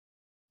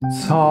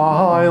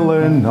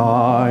Silent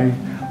night,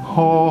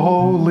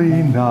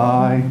 holy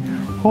night,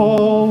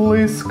 all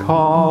is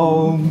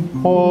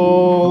calm,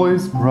 all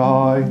is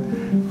bright,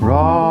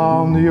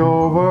 round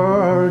your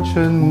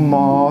Virgin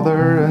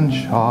Mother and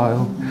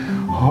Child,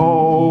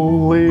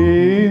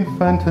 holy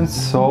infant and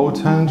so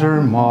tender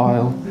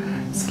mild,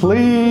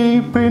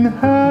 sleep in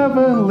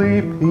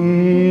heavenly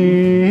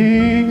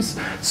peace,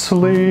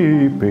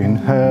 sleep in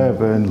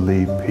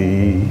heavenly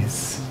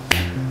peace.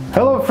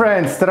 Hello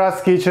friends,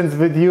 Taras Kitchens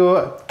with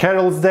you.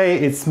 Carol's Day,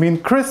 it's mean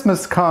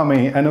Christmas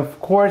coming, and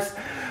of course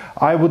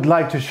I would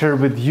like to share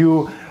with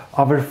you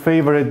our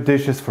favorite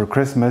dishes for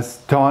Christmas,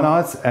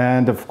 donuts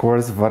and of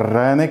course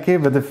Varenyky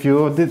with a few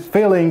of the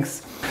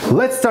fillings.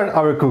 Let's start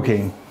our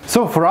cooking.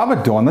 So for our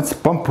donuts,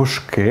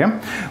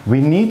 Pampushky, we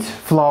need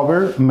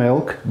flour,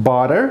 milk,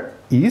 butter,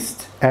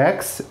 yeast,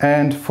 eggs,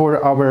 and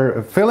for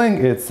our filling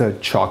it's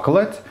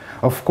chocolate,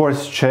 of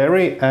course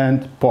cherry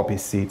and poppy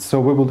seeds. So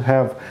we will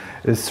have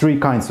three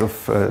kinds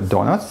of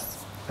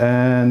donuts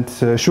and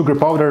sugar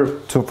powder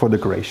for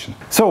decoration.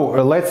 So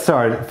let's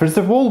start. First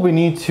of all, we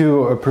need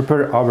to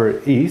prepare our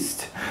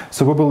yeast.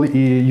 So we will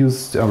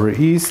use our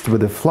yeast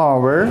with the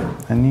flour,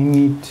 and you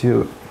need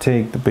to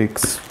take the big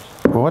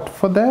spot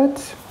for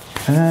that.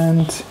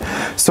 And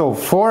so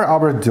for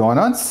our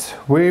donuts,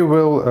 we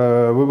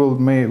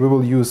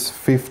will use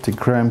 50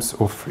 grams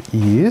of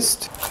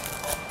yeast.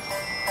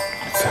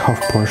 It's a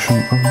half portion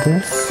of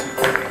this.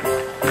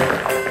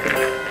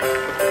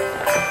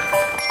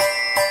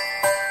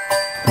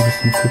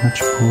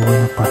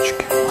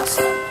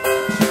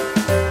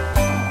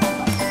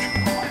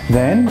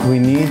 Then we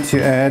need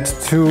to add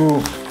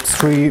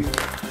 2-3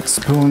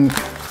 spoons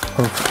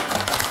of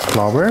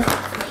flour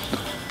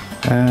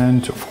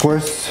and of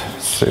course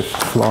sieved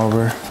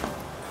flour.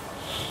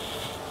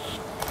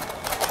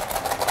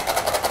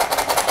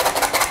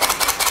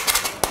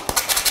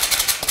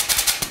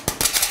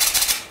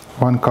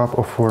 One cup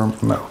of warm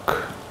milk.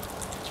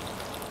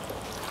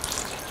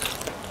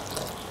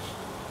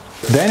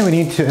 Then we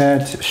need to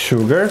add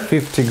sugar,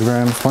 50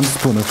 grams, 1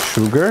 spoon of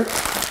sugar.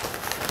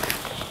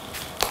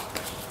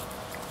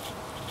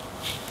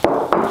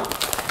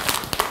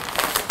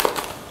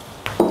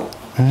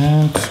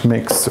 And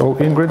mix all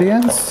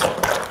ingredients.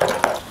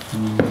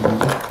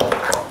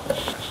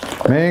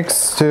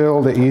 Mix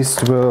till the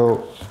yeast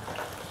will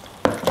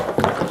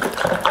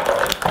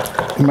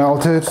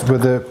melt it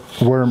with the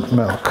warm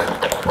milk.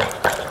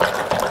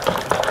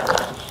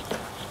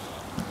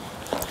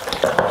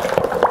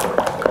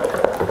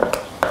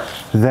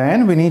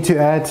 Then we need to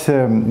add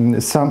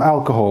some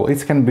alcohol.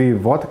 It can be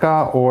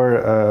vodka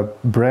or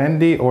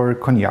brandy or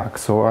cognac.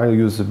 So I'll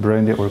use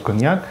brandy or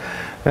cognac.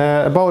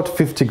 About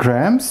 50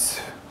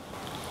 grams.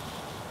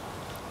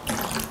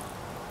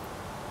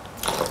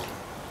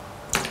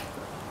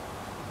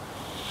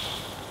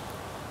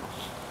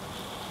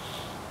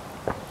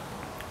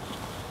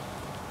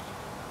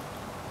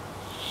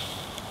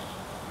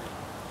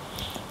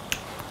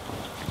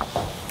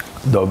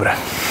 Dobre.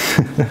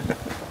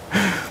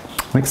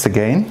 Mix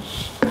again.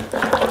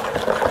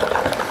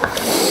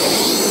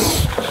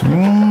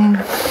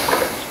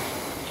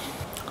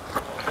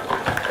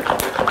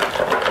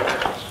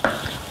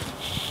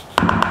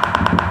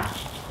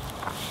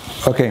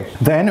 Okay,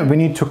 then we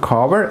need to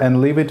cover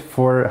and leave it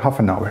for half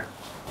an hour.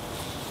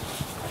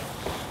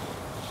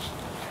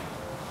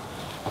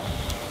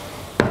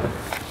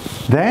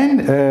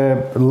 Then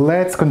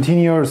let's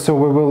continue. So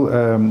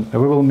we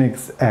will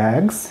mix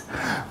eggs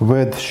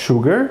with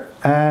sugar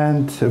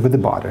and with the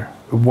butter,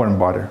 warm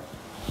butter.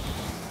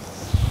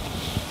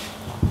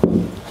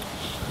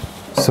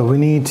 So we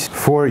need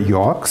 4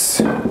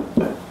 yolks.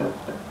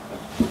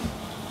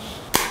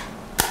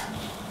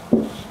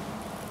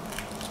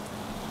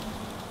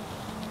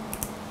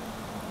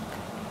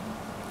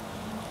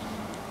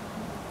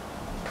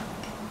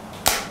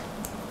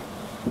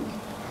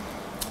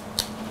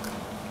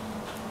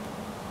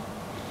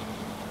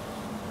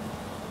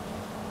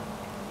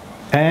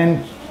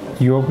 And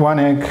yolk 1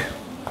 egg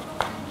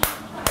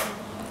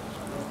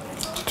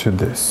to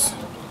this.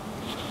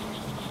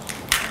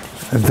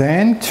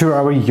 Then to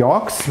our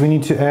yolks we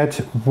need to add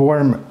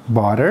warm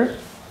butter.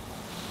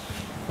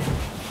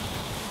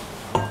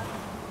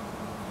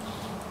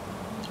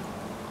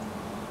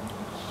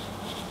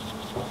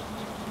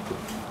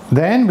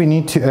 Then we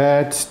need to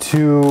add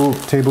 2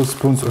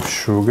 tablespoons of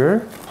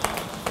sugar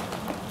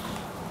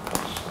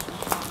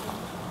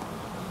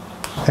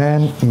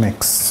and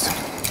mix.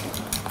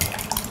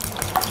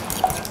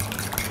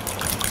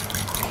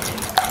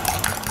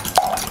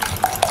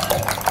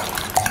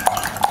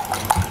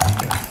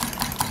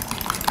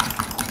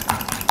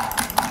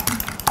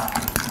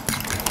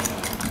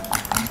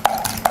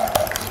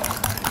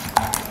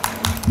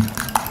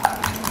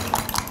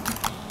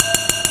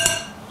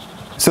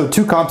 So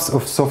 2 cups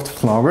of soft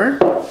flour.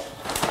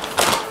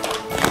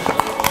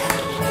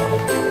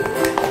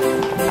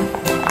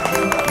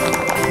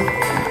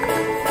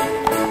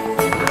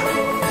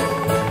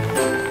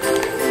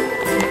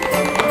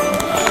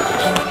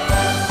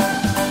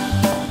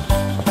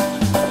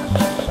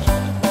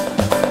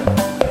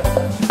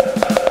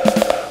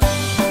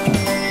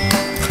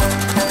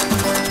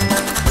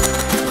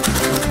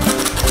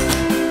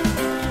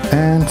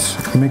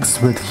 and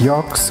mix with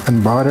yolks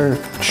and butter,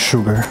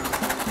 sugar.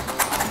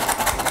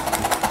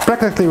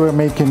 Practically we're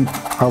making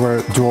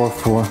our dough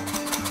for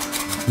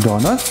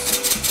donuts.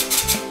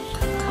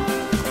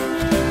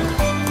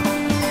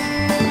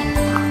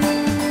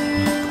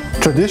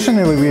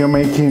 Traditionally we are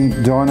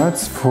making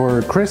donuts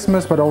for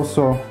Christmas, but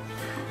also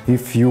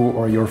if you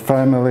or your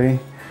family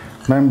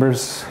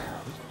members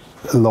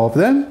love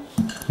them,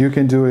 you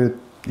can do it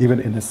even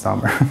in the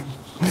summer.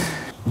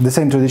 The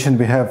same tradition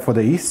we have for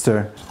the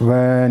Easter,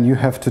 when you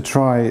have to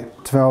try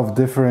 12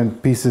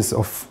 different pieces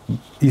of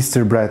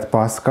Easter bread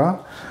Pascha.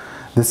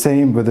 The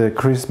same with the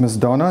Christmas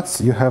donuts,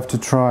 you have to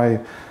try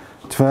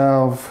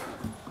 12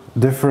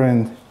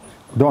 different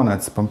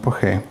donuts,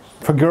 Pampushky.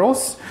 For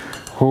girls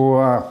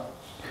who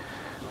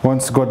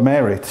once got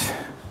married,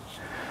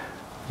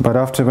 but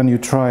after when you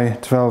try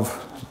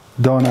 12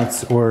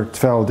 donuts or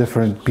 12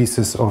 different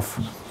pieces of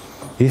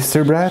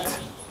Easter bread,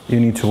 you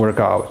need to work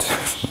out.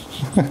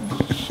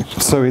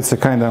 So it's a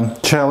kind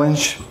of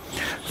challenge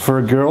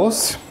for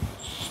girls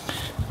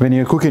when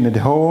you're cooking at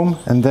home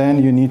and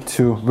then you need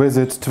to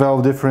visit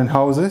 12 different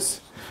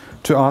houses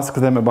to ask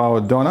them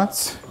about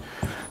donuts.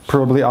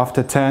 Probably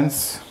after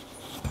 10th,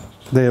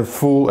 they are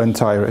full and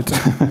tired.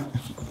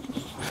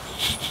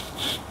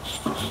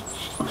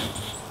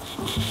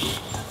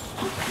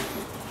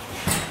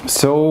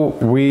 So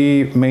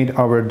we made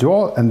our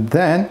dough and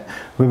then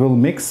we will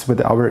mix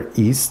with our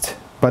yeast,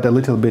 but a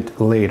little bit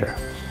later.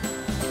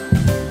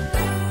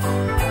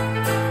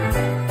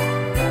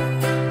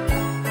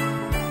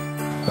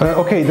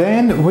 Okay,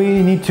 then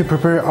we need to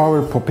prepare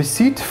our poppy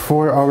seed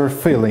for our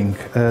filling.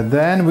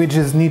 Then we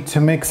just need to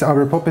mix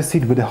our poppy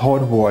seed with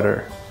hot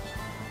water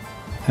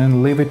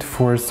and leave it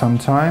for some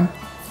time.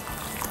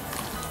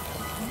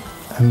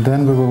 And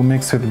then we will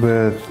mix it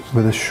with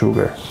the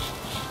sugar.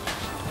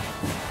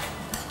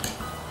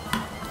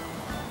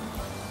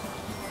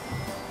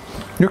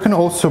 You can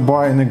also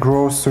buy in a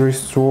grocery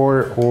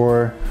store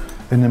or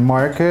in a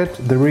market.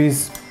 There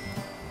is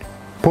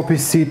poppy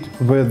seed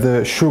with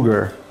the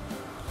sugar.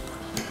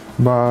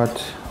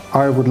 But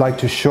I would like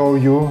to show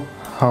you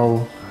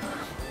how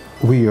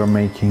we are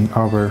making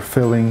our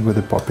filling with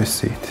the poppy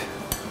seed.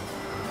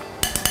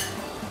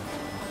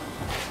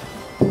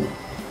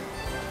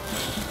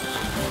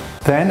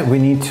 Then we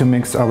need to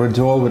mix our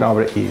dough with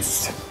our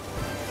yeast.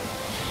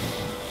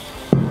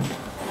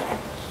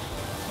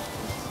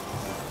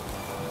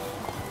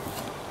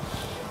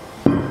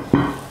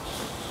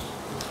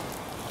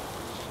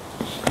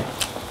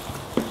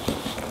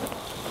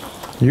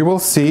 You will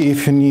see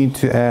if you need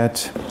to add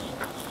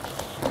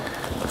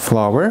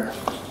flour.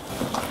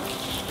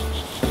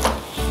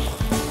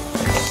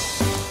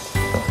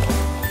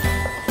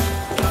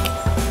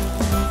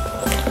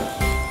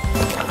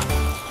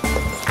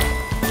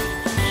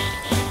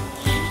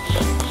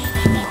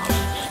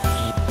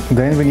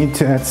 Then we need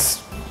to add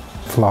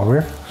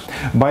flour.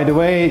 By the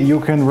way, you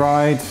can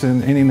write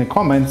in the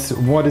comments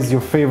what is your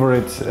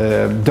favorite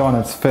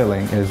donuts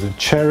filling. Is it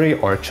cherry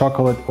or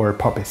chocolate or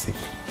poppy seed?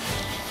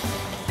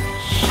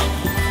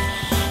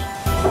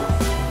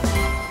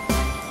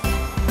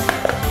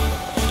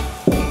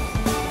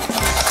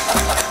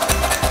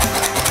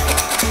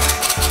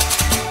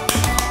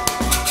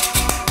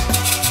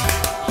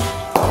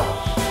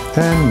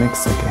 Then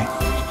mix again.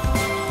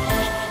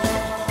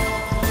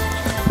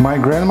 My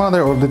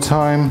grandmother all the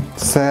time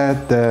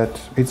said that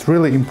it's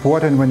really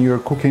important when you're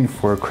cooking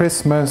for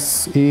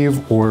Christmas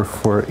Eve or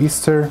for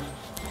Easter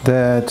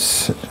that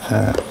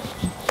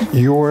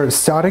your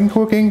starting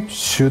cooking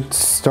should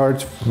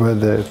start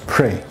with a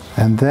pray.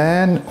 And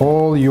then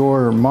all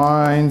your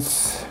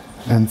minds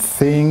and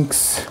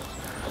things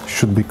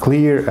should be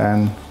clear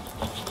and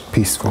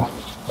peaceful.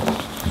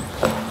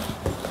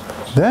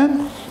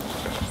 Then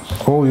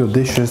all your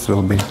dishes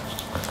will be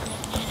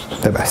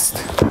the best.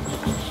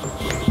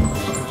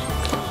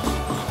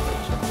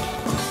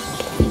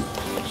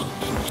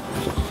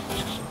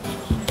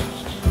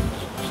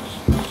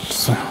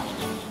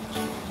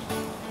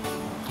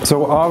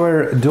 So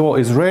our dough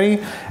is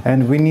ready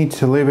and we need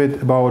to leave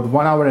it about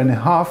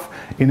 1.5 hours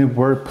in a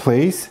warm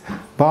place.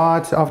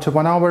 But after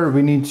 1 hour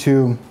we need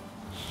to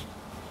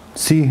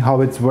see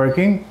how it's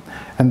working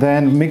and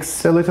then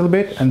mix a little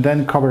bit and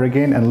then cover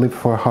again and leave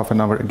for half an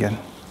hour again.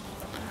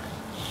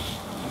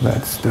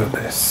 Let's do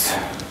this.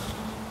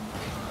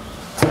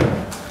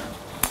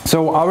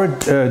 So our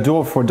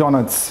dough for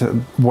donuts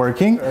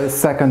working.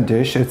 Second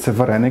dish, it's a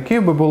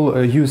Varenyky. We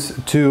will use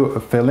 2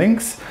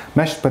 fillings,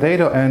 mashed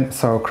potato and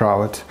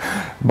sauerkraut.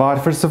 But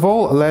first of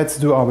all, let's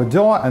do our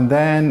dough and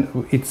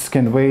then it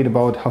can wait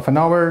about half an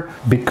hour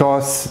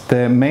because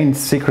the main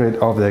secret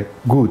of the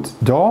good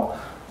dough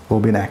will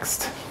be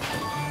next.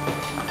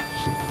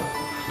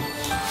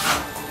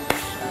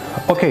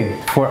 Okay,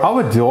 for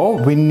our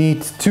dough we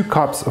need 2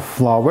 cups of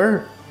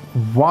flour,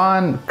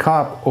 1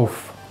 cup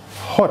of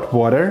hot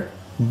water,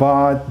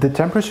 but the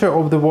temperature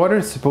of the water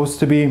is supposed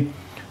to be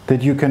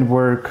that you can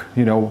work,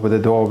 you know, with the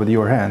dough with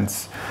your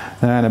hands,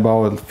 and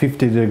about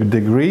 50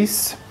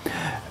 degrees,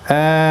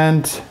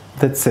 and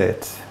that's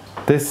it.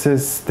 This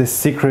is the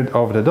secret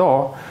of the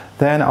dough,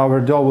 then our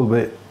dough will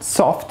be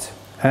soft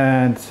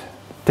and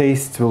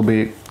taste will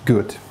be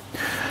good.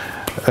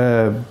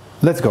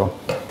 Let's go.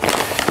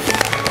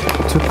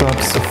 2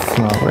 cups of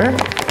flour.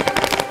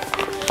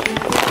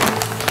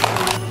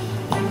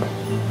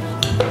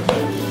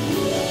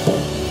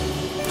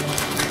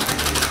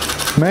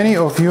 Many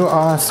of you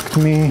asked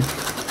me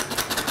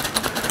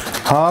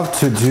how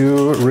to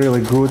do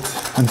really good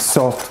and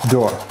soft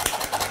dough.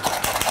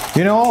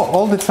 You know,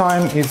 all the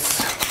time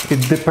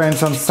it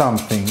depends on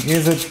something.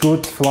 Is it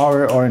good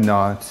flour or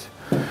not?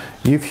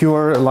 If you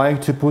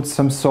like to put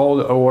some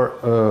salt or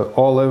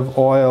olive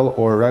oil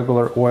or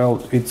regular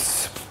oil,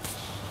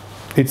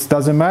 it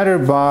doesn't matter,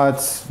 but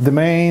the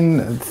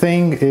main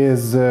thing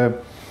is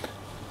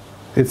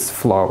it's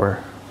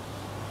flour.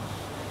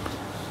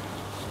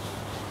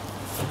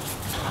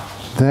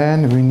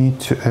 Then we need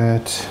to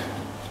add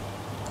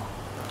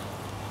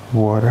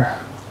water.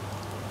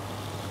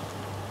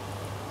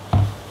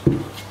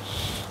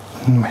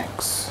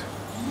 Mix.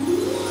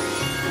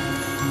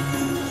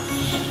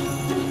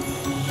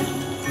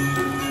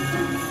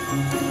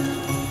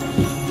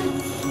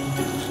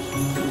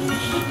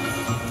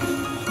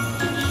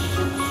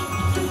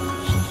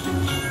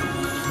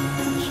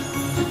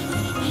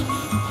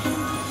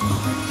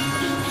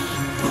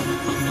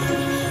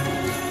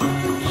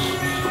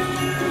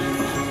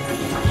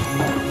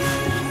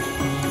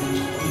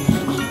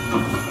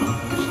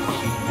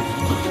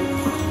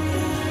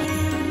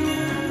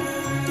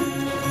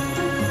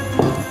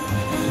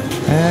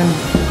 And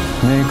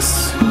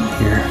mix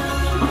here.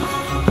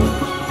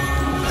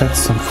 Add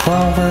some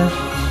flour.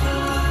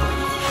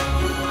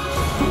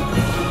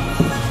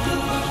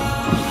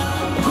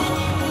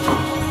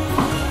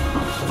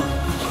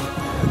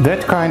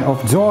 That kind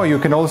of dough you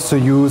can also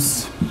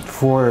use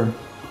for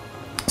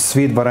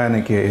sweet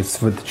varenyky.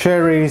 It's with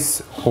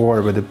cherries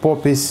or with the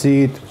poppy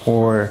seed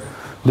or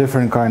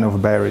different kind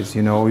of berries.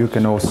 You know, you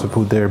can also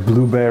put there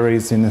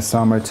blueberries in the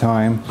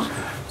summertime.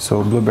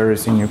 So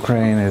blueberries in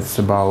Ukraine, it's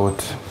about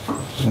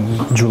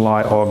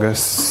July,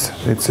 August.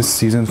 It's a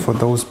season for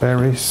those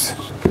berries.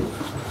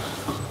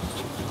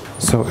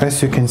 So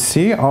as you can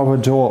see, our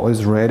dough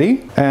is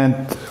ready and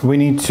we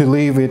need to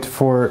leave it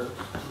for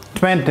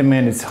 20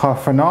 minutes,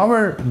 half an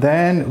hour.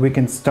 Then we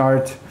can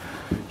start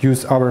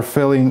use our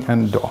filling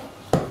and dough.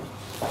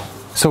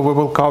 So we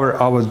will cover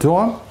our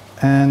dough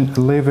and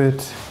leave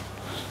it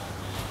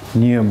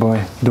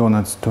nearby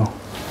donuts dough.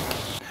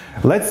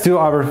 Let's do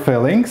our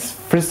fillings.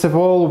 First of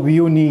all,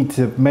 you need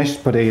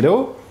mashed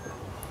potato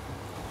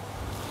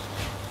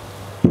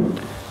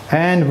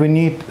and we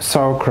need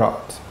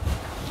sauerkraut.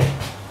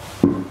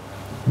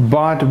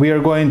 But we are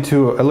going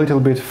to a little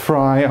bit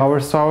fry our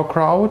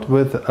sauerkraut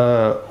with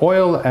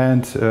oil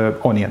and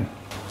onion.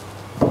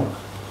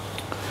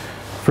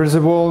 First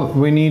of all,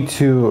 we need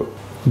to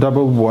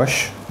double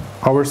wash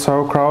our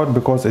sauerkraut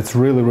because it's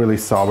really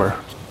sour.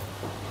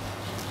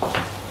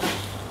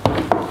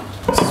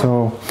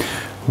 So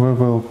we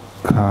will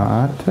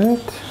cut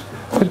it.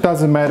 It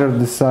doesn't matter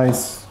the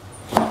size.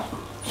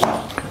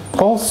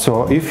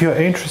 Also, if you're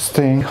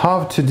interested in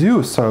how to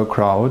do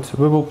sauerkraut,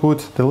 we will put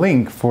the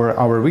link for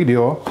our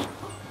video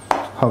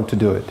how to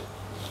do it.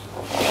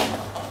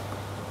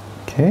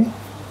 Okay.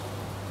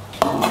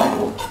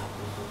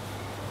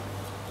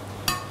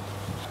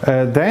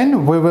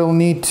 Then we will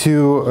need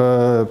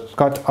to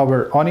cut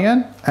our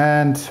onion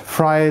and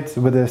fry it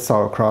with the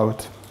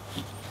sauerkraut.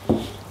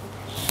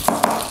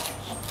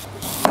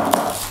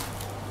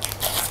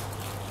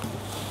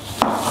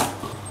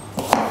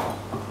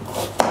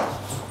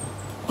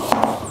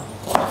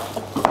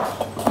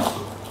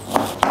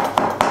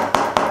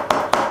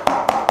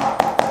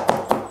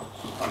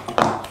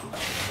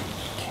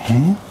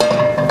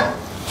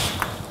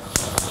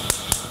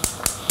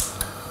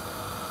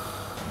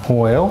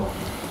 Oil.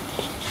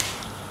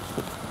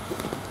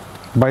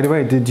 By the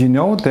way, did you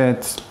know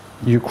that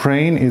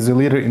Ukraine is a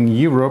leader in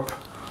Europe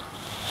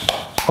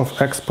of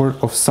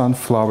export of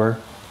sunflower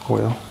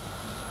oil?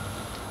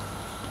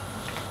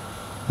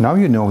 Now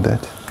you know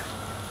that.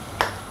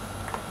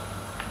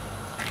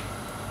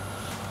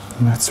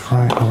 Let's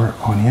fry our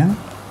onion.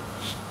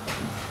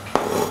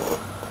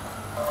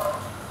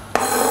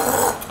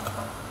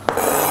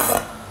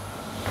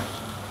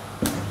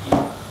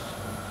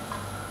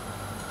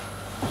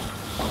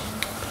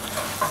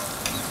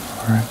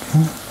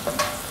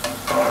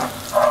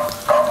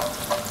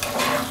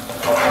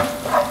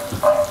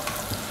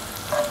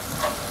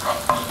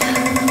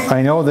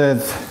 I know that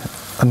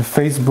on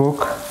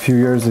Facebook a few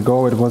years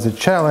ago it was a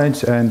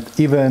challenge, and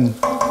even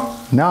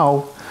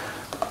now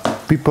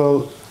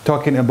people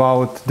talking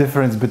about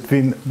difference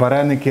between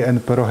Varenyky and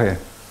Pyrogy.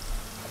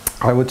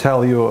 I will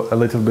tell you a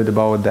little bit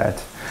about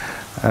that.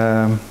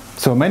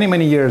 So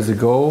many years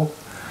ago,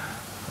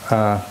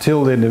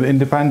 till the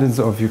independence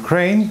of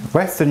Ukraine,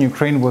 Western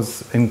Ukraine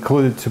was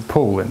included to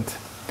Poland.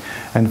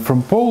 And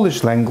from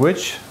Polish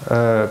language,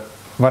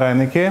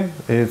 Varenyky,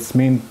 it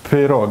means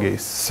Pyrogy.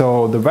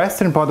 So the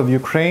western part of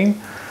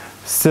Ukraine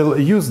still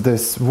use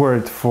this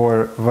word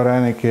for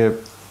Varenyky,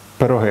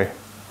 Pyrogy.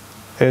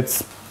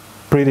 It's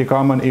pretty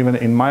common even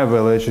in my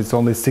village. It's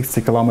only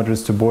 60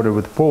 kilometers to border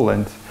with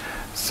Poland.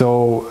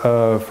 So,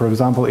 for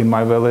example, in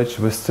my village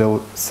we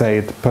still say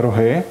it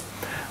Pyrogy,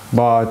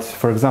 but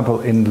for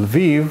example in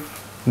Lviv,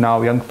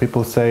 now young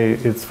people say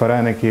it's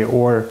Varenyky,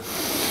 or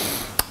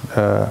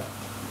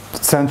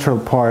central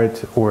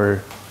part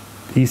or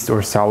east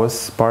or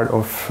south part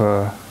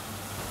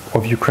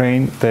of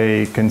Ukraine,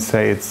 they can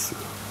say it's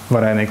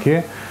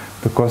Varenyky,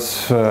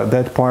 because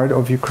that part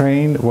of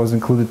Ukraine was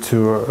included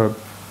to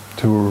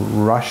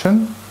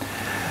Russian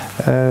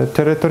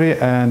territory,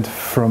 and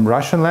from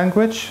Russian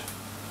language,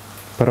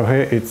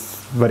 Pyrogy,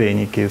 it's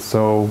Varenyky.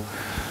 So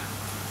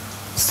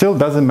still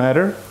doesn't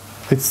matter,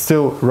 it's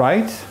still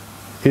right.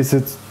 Is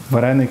it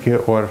Varenyky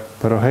or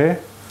Pyrogy?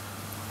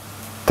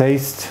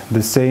 Taste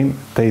the same,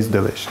 taste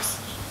delicious.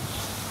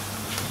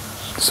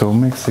 So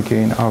mix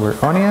again our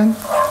onion.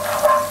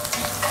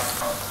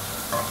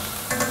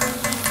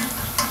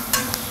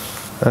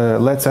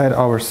 Let's add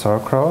our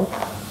sauerkraut.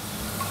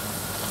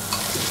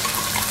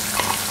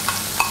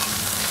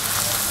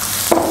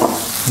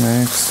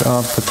 Mix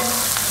up the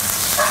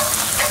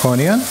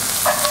onion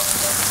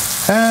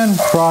and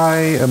fry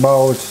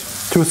about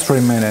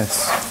 2-3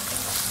 minutes.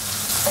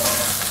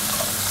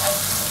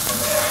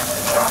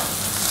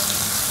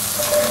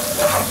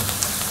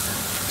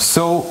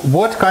 So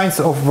what kinds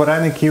of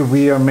Varenyky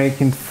we are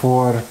making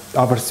for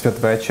our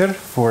Świętвечір,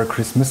 for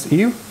Christmas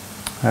Eve?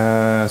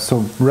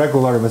 So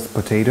regular with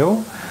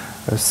potato,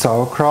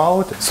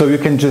 sauerkraut. So you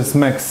can just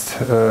mix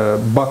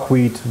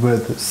buckwheat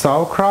with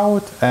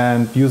sauerkraut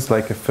and use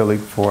like a filling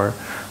for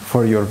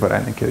your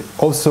Varenyky.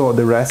 Also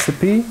the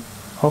recipe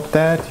of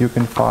that you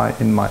can find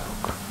in my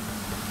book.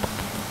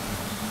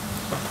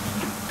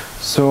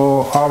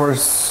 So our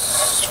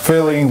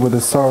filling with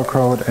the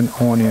sauerkraut and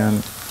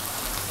onion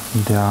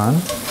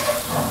done.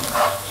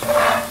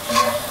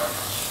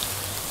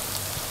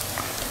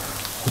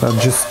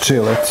 Let's just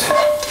chill it.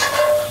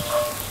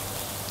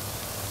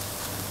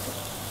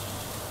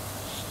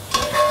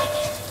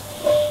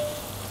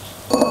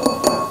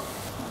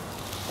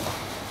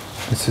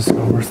 This is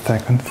our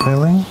second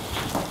filling.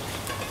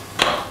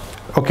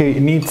 Okay,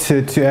 you need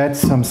to add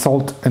some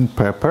salt and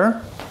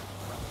pepper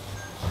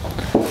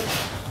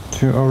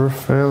to our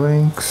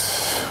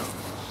fillings.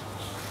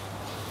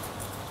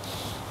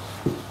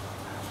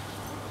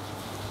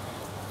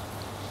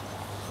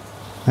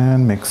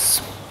 And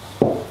mix.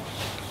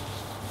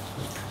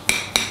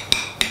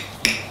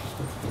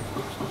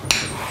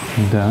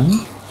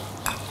 Done.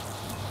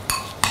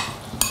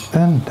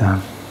 And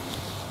done.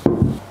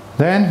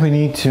 Then we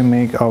need to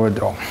make our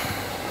dough.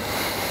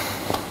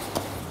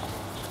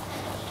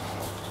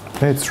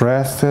 It's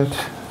rested.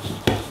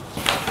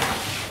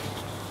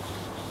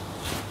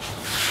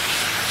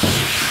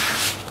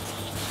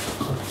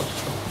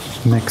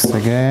 Mix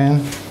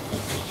again.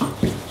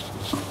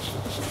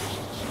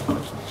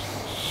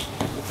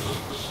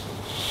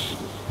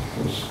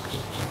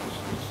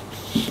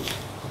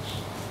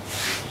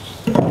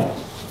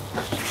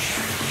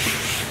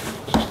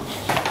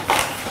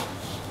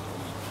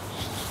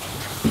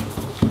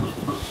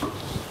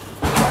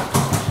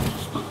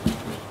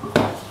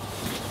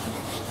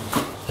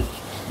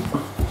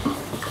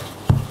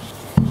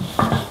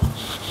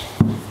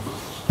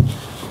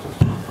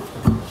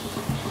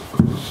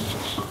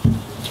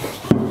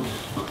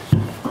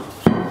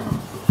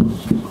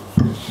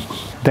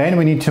 Then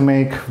we need to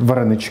make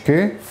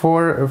Varenyky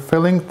for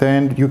filling.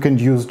 Then you can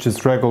use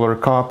just regular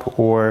cup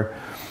or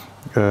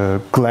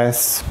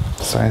glass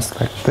size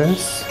like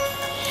this.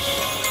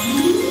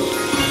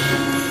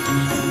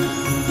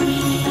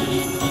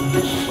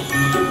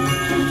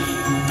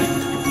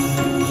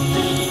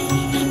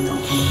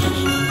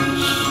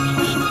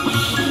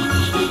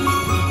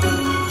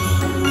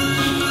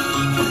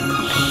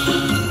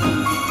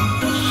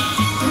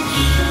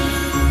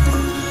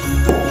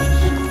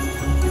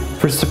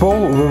 First of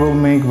all, we will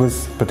make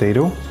with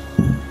potato.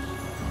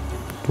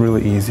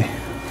 Really easy.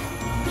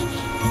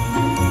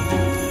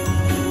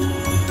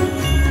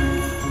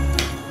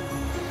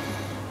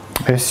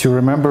 As you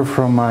remember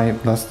from my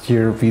last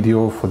year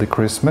video for the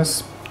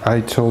Christmas, I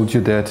told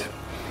you that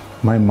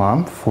my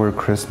mom for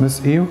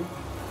Christmas Eve,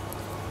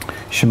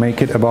 she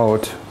make it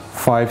about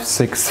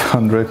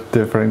 500-600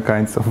 different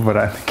kinds of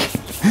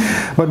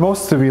Varenyky. But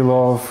mostly we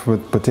love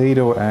with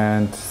potato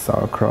and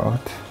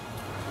sauerkraut.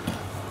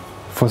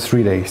 For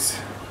 3 days.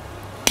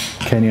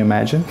 Can you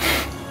imagine?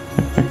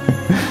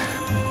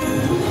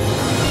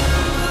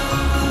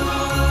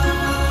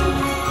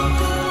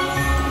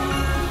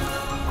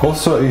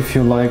 Also, if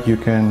you like, you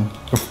can,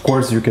 of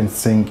course, you can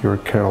sing your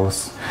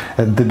carols.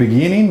 At the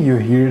beginning, you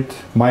heard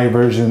my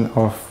version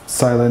of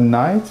Silent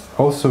Night.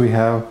 Also, we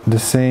have the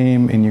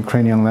same in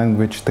Ukrainian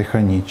language, Ticha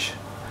ніч.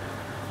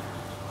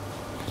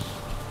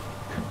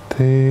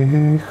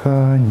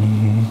 Ticha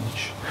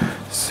ніч,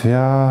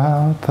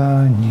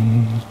 свята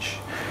ніч.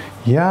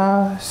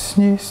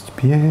 Ясність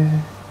п'є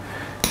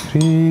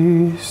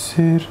крізь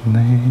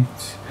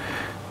сірниць,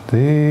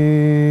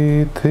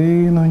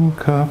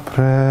 дитинонька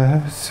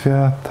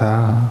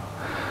пресвята,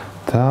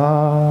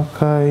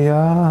 Така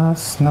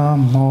ясна,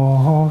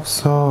 мов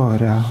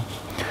зоря,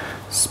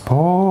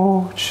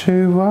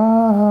 спочиває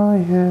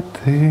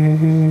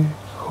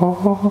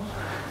тихо,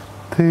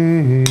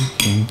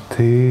 тихім,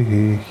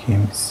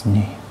 тихім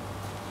сні.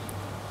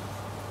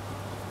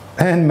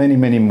 And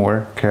many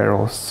more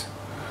carols.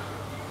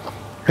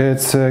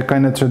 It's a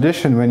kind of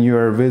tradition when you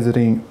are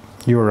visiting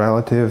your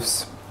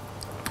relatives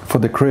for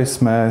the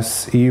Christmas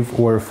Eve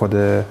or for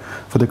the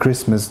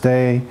Christmas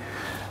Day,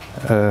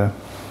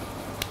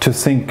 to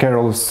sing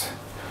carols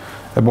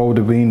about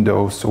the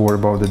windows or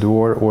about the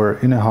door or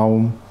in a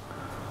home,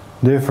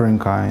 different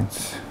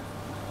kinds.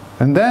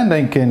 And then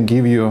they can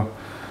give you,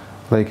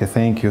 like a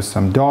thank you,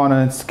 some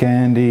donuts,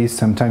 candy,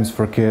 sometimes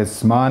for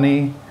kids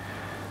money.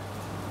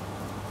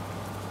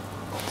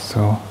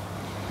 So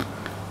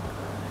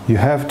you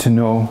have to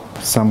know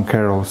some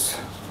carols.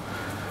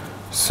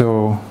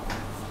 So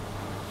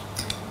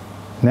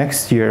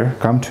next year,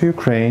 come to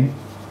Ukraine.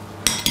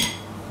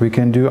 We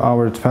can do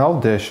our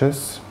 12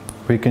 dishes.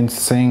 We can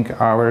sing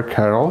our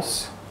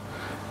carols,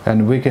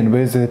 and we can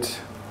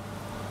visit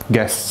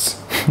guests.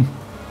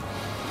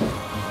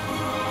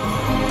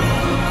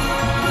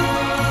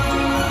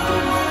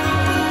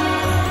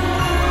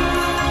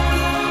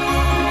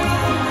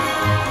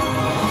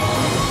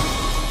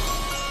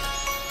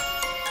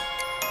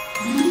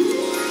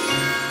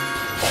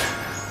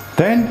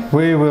 Then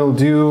we will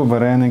do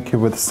Varenyky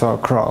with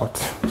sauerkraut.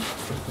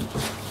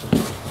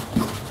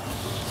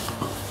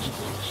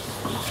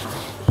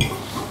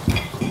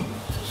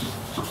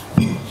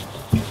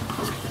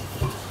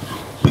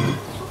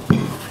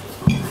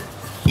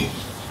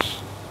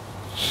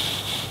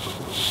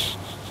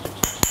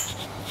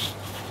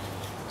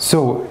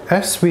 So,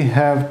 as we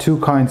have two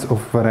kinds of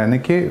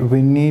Varenyky,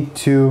 we need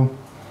to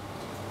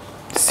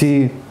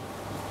see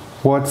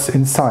what's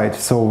inside,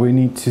 so we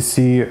need to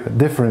see a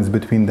difference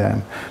between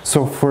them.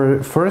 So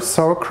for first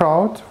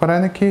sauerkraut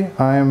Varenyky,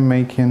 I am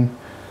making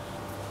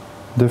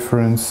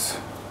difference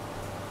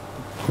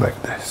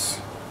like this.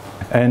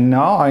 And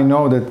now I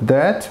know that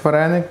that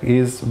Varenyky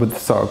is with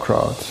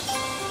sauerkraut.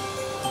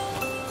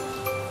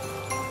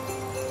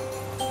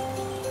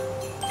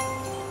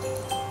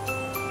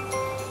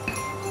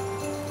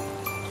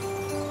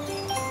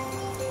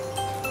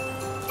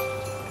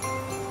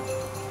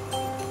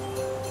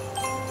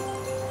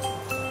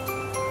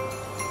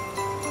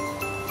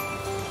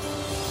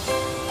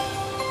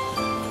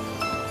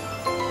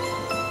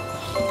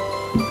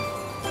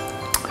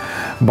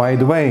 By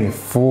the way,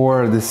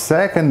 for the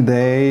second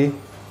day,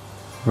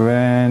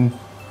 when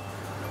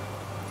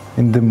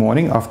in the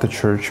morning after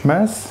church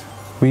mass,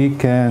 we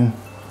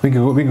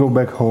go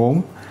back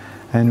home,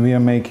 and we are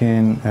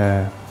making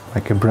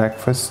like a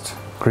breakfast,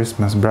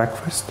 Christmas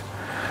breakfast,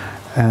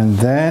 and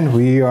then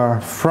we are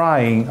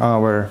frying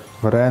our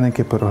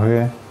Varenyky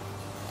Pyrogy,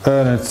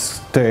 and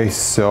it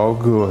tastes so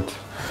good.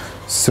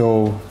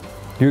 So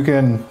you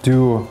can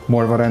do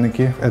more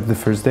Varenyky at the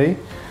first day,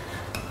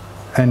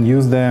 and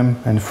use them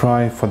and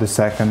fry for the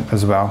second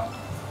as well.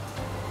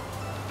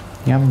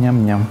 Yum,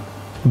 yum, yum.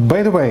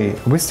 By the way,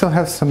 we still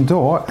have some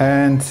dough,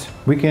 and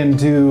we can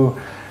do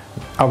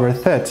our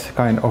third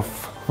kind of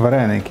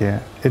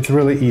Varenyky. It's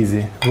really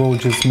easy. We'll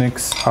just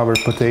mix our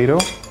potato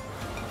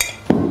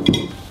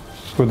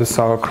with the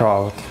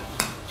sauerkraut.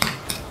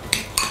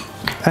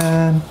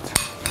 And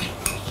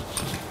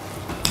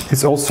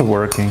it's also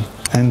working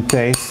and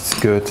tastes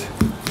good.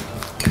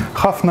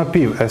 Half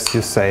napів, as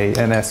you say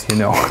and as you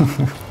know.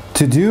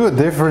 To do a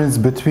difference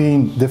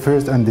between the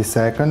first and the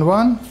second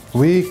one,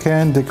 we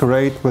can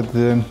decorate with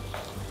the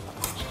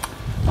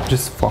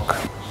just fork.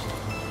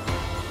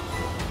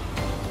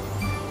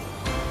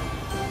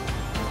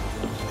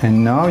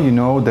 And now you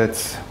know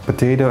that's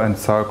potato and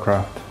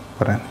sauerkraut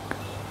Varenyky.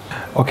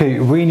 Okay,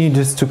 we need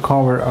just to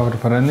cover our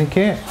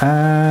Varenyky,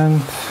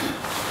 and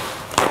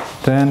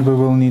then we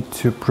will need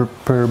to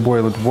prepare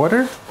boiled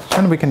water,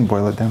 and we can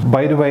boil it then.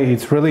 By the way,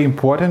 it's really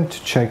important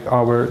to check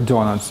our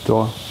donuts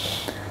dough.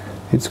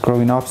 It's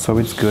growing up, so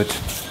it's good.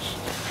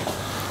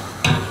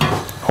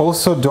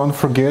 Also, don't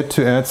forget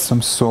to add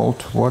some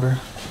salt water.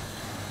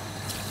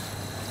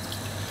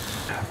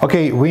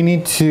 Okay, we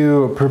need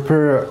to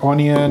prepare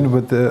onion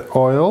with the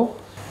oil.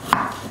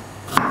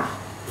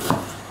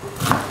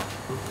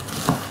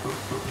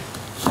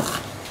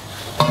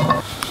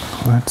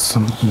 Add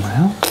some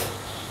oil.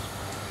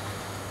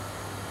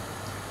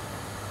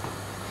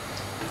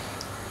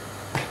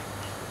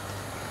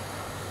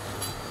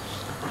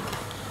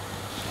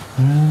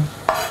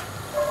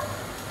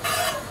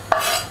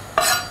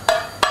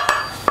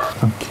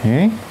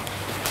 Okay,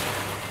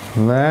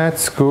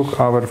 let's cook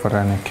our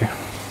Varenyky.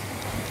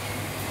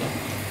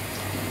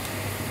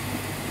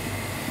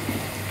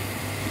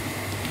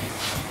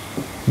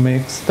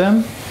 Mix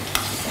them.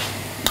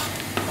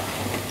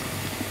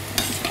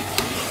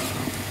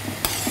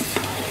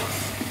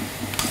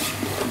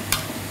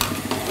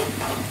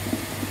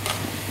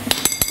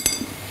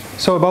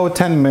 So about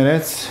 10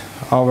 minutes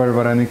our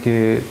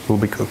Varenyky will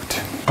be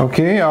cooked.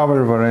 Okay,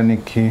 our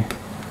Varenyky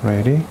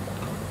ready.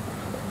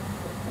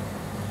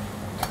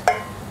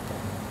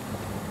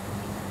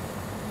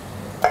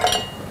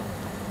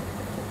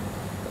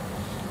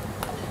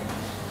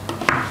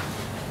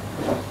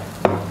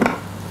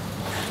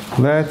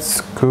 Let's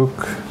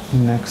cook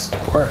next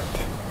part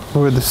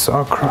with the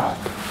sauerkraut.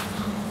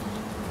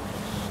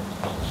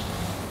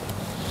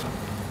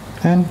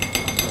 And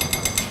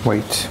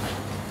wait.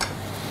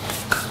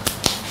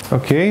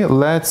 Okay,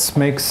 let's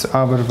mix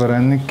our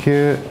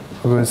varenyky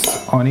with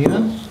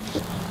onion.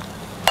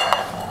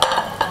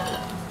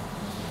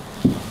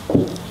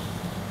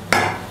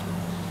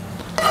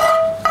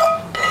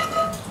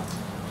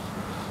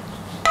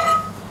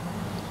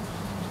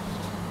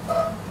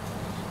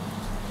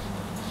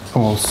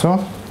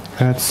 Also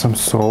add some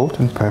salt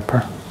and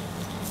pepper.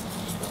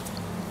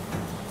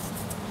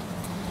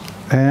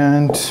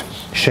 And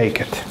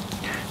shake it.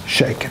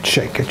 Shake it,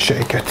 shake it,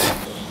 shake it.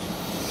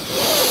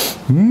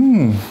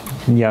 Mmm,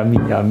 yummy,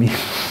 yummy.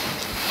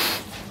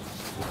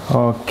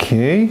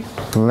 Okay,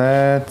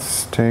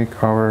 let's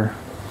take our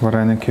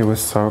varenyky with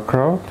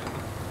sauerkraut.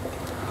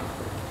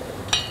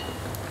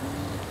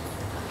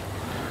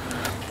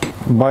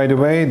 By the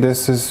way,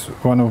 this is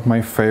one of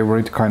my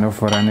favorite kind of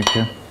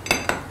varenyky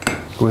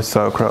with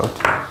sauerkraut.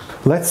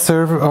 Let's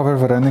serve our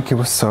varenyky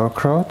with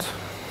sauerkraut.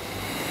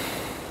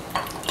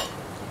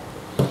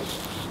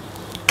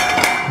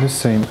 The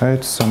same,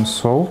 add some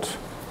salt,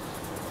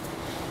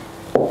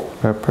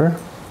 pepper,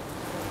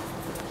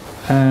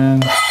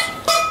 and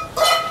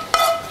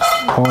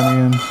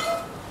onion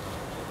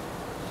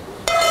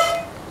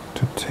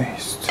to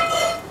taste.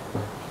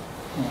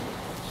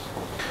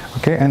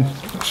 Okay, and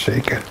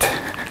shake it.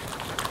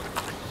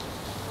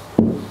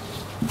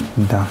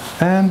 Done.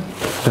 And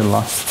the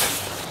last.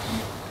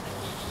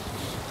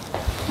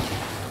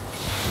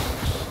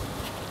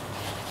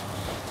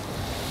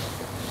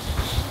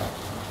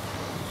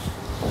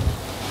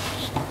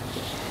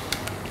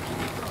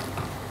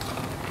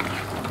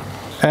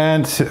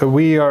 And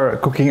we are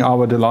cooking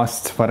the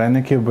last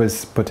varenyky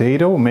with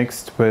potato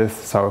mixed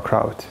with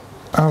sauerkraut.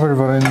 Our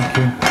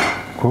varenyky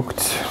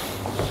cooked.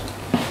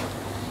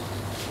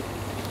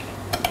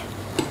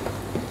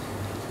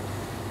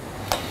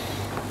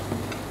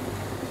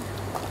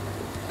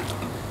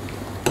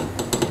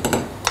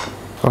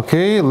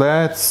 Okay,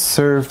 let's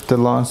serve the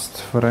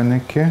last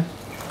varenyky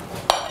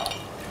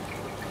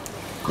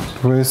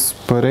with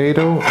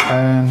potato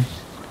and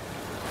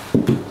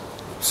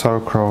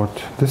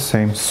sauerkraut. The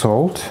same,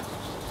 salt,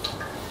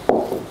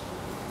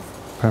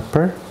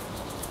 pepper,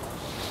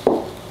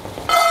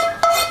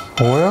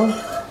 oil,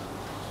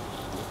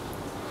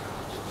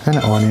 and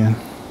onion.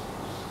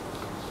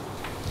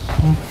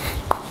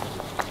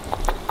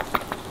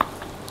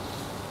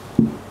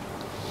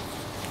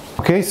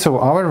 Okay, so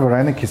our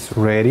varenyky is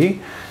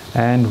ready,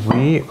 and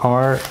we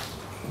are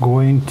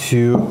going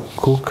to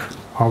cook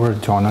our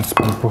donuts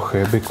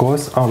pampushky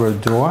because our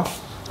dough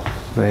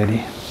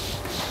ready.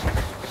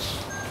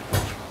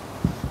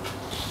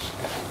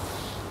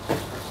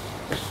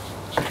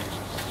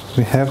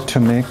 We have to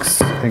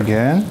mix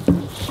again.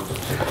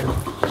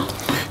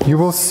 You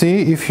will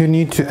see if you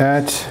need to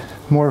add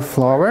more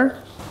flour.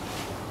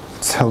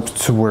 It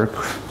helps to work.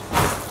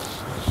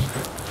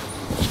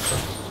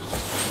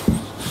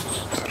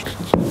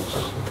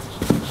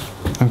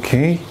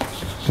 Okay,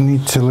 we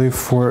need to leave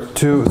for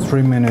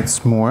 2-3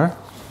 minutes more.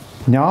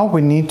 Now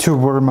we need to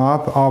warm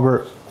up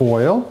our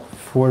oil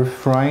for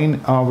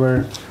frying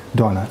our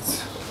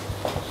donuts.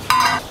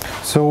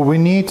 So we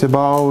need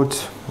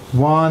about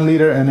 1.5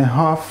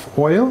 liters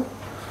oil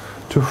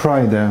to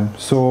fry them.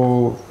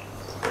 So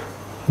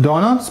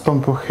donuts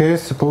pampushky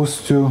is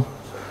supposed to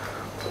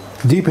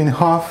dip in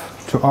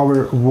half to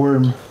our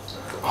warm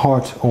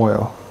hot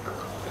oil.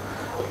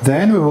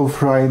 Then we will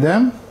fry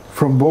them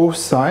from both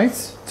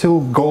sides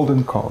till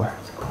golden color.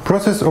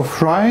 Process of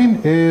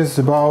frying is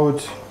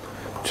about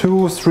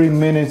 2-3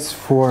 minutes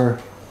for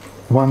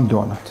one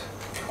donut.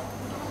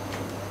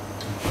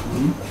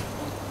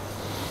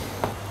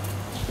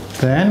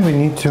 Then we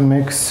need to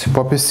mix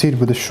poppy seed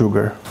with the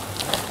sugar.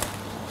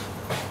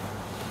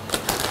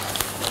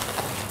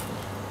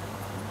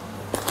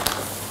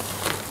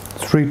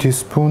 Three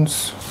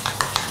teaspoons.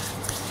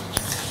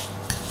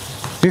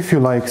 If you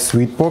like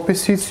sweet poppy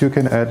seeds, you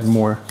can add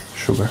more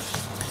sugar.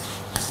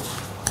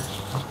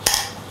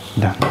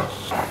 Done.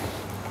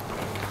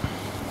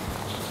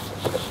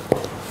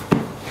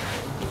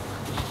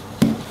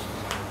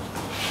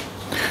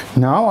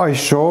 Now I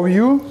show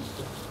you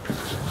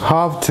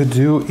how to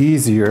do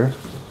easier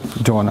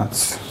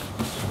donuts.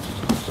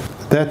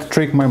 That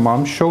trick my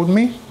mom showed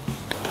me.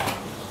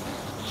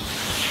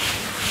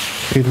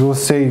 It will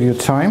save you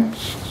time.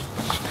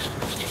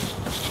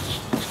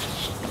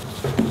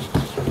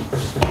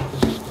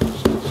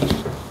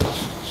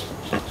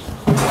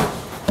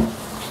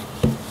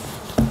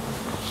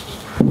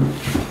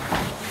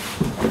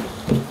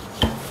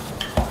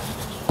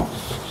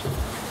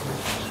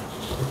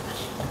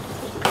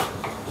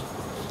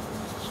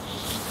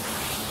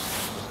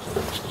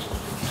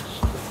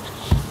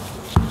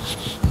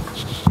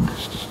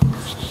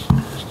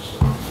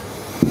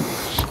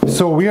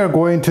 So we are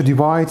going to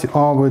divide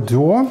our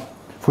dough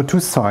for two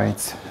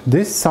sides.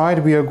 This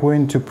side we are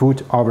going to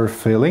put our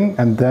filling,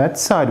 and that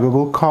side we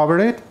will cover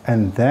it,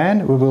 and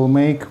then we will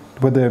make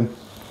with a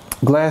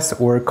glass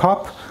or a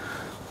cup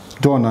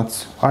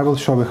donuts. I will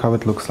show you how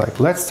it looks like.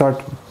 Let's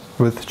start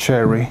with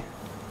cherry.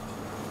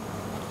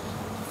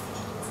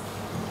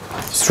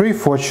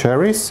 3-4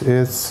 cherries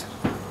is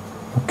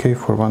okay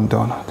for one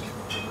donut.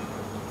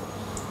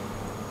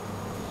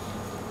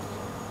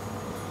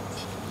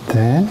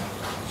 Then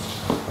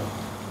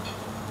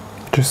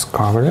just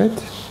cover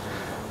it,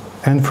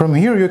 and from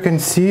here you can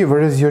see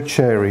where is your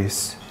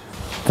cherries.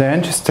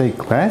 Then just take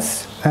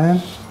glass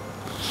and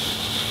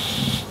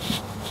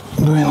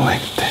doing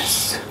like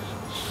this.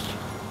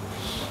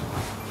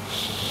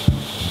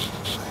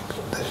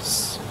 Like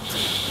this.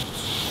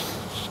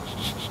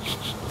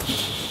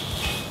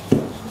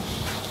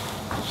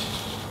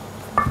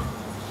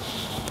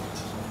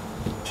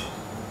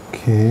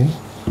 Okay.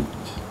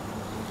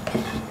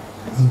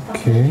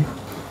 Okay.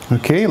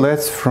 Okay,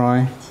 let's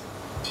fry.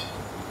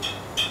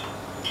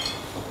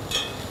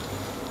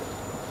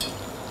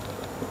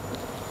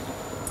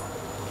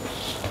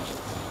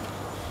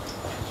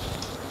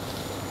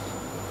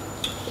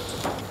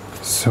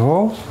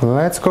 So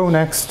let's go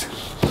next.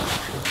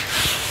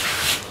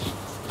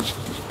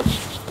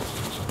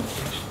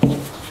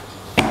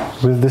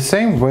 With the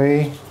same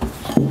way,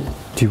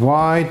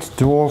 divide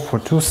dough for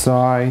 2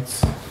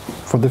 sides.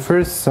 For the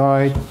first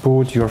side,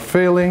 put your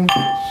filling.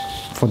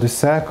 For the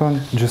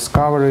second, just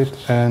cover it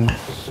and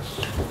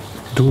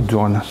do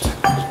donut.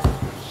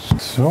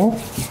 So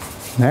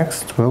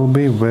next will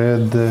be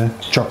with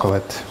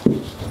chocolate.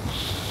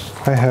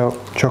 I have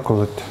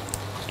chocolate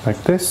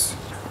like this.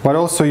 But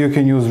also you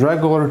can use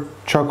regular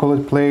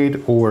chocolate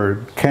plate or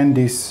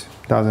candies,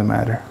 doesn't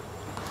matter.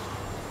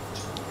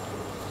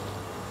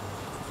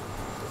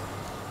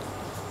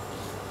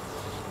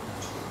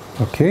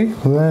 Okay,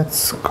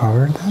 let's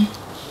cover them.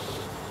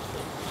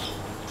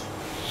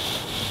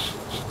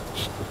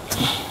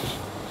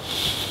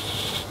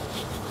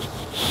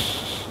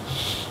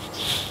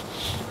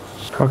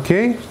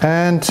 Okay,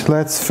 and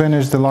let's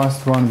finish the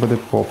last one with the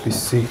poppy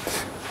seed.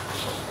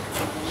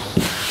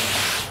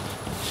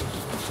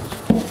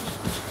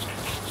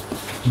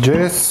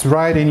 Just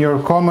write in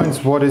your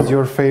comments what is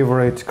your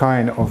favorite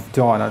kind of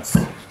donuts,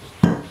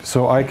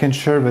 so I can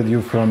share with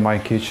you from my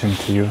kitchen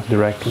to you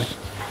directly.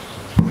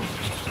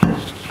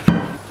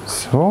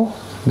 So,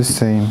 the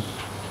same.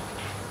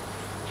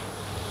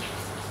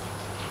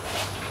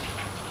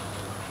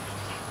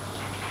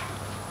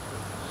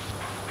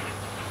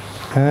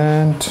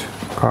 And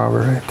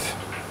cover it.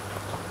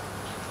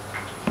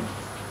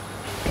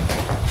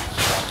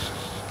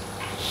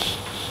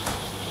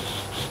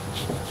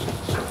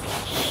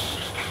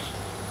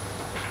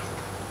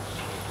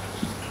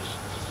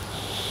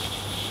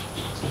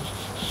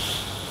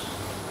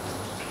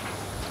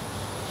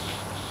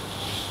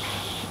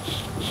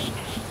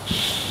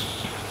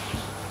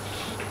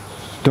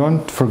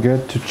 Don't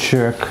forget to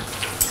check.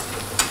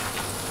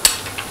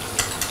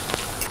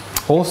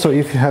 Also,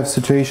 if you have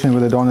situation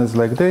with the donuts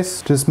like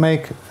this, just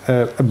make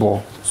a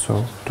ball.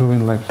 So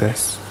doing like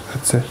this,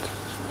 that's it.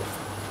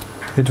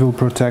 It will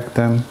protect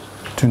them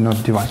to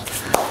not divide.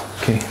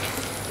 Okay.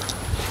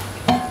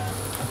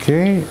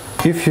 Okay,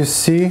 if you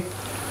see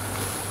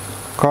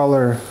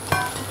color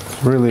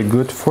really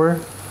good for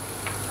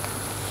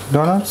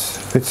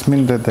donuts, it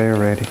means that they are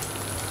ready.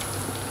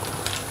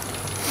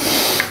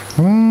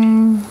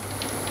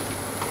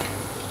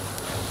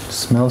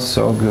 Smells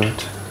so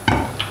good.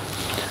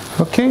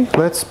 Okay,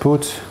 let's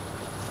put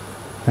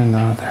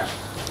another.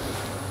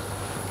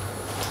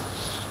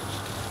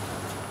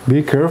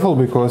 Be careful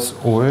because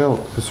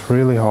oil is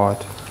really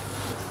hot.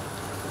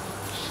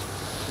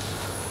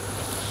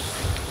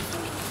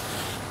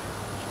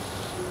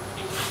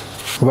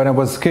 When I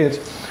was a kid,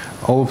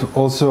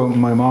 also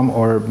my mom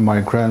or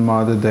my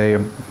grandmother, they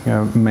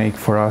make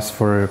for us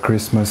for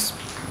Christmas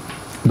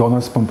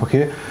donuts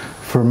Pampushky.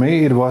 For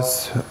me it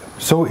was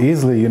so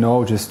easily,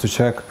 just to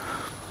check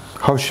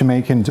how she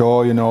making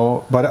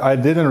dough, but I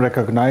didn't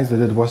recognize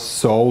that it was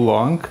so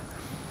long,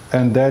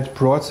 and that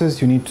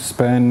process you need to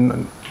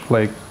spend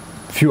like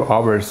few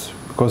hours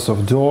because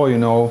of dough,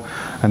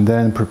 and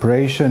then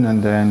preparation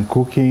and then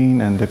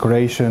cooking and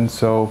decoration.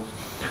 So,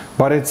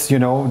 but it's,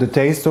 the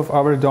taste of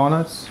our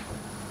donuts,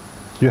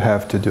 you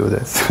have to do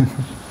this.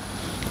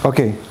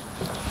 Okay,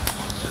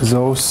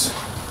 those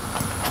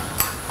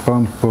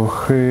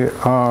Pampushky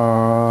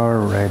are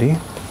ready.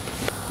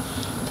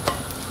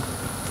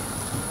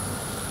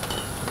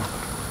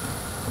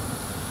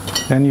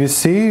 And you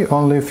see,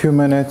 only a few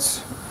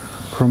minutes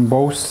from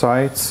both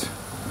sides.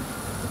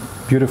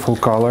 Beautiful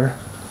color.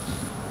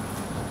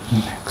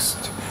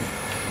 Next.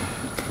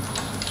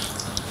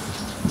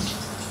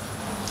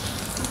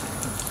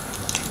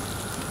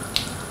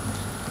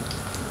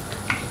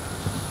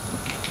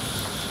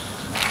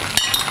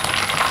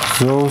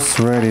 Those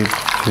ready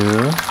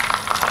too.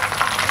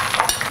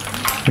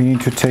 We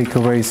need to take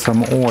away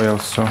some oil,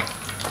 so.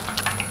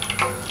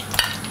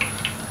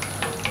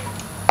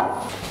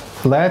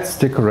 Let's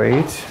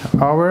decorate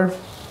our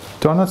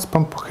donuts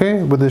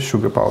Pampushky with the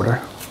sugar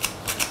powder.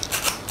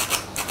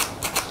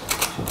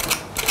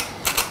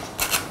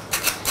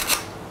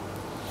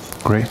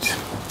 Great.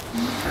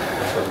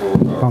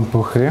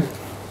 Pampushky.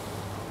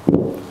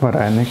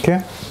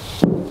 Varenyky.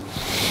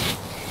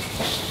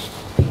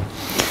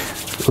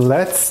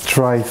 Let's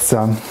try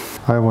some.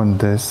 I want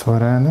this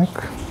Varenyk.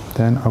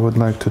 Then I would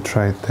like to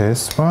try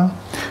this one.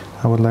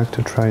 I would like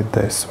to try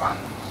this one.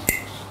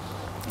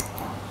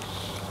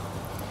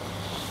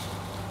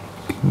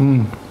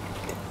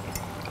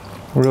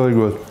 Really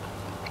good.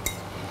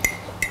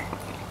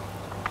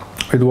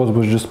 It was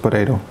with just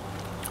potato.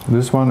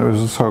 This one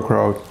is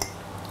sauerkraut.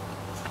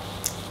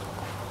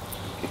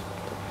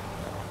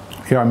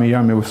 Yummy,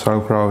 yummy with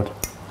sauerkraut.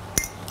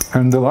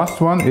 And the last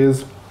one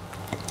is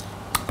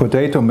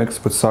potato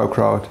mixed with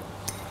sauerkraut.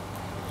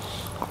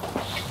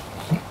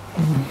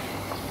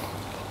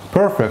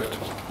 Perfect.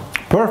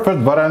 Perfect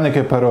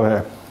Varenyky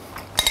Pyrogy.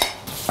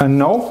 And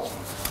now,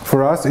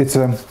 for us, it's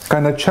a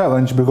kind of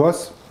challenge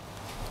because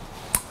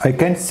I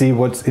can't see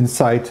what's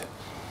inside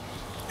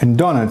in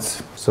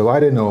donuts. So I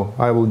don't know.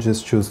 I will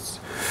just choose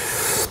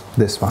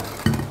this one.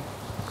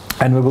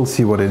 And we will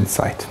see what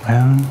inside.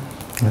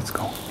 Let's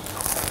go.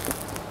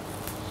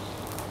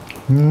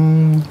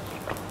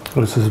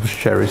 This is with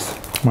cherries.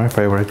 My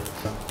favorite.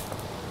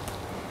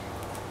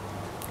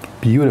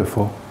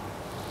 Beautiful.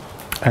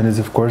 And it's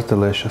of course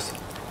delicious.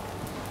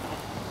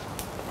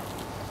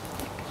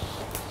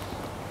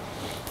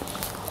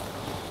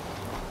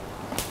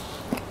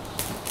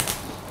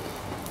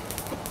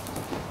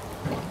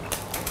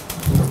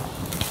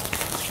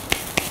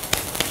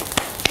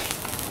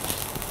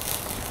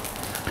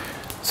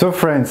 So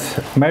friends,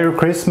 Merry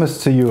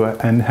Christmas to you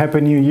and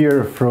Happy New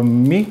Year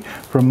from me,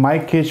 from my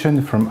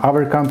kitchen, from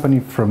our company,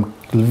 from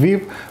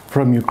Lviv,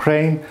 from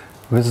Ukraine,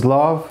 with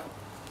love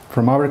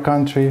from our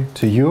country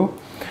to you.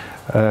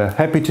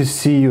 Happy to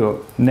see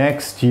you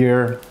next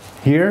year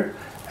here,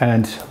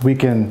 and we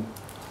can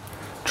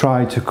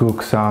try to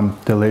cook some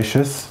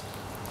delicious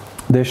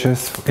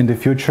dishes in the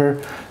future.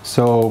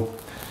 So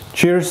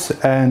cheers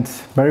and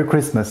Merry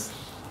Christmas!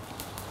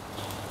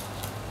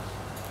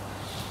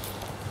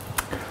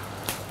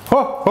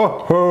 Ho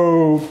ho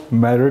ho!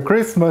 Merry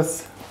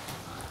Christmas!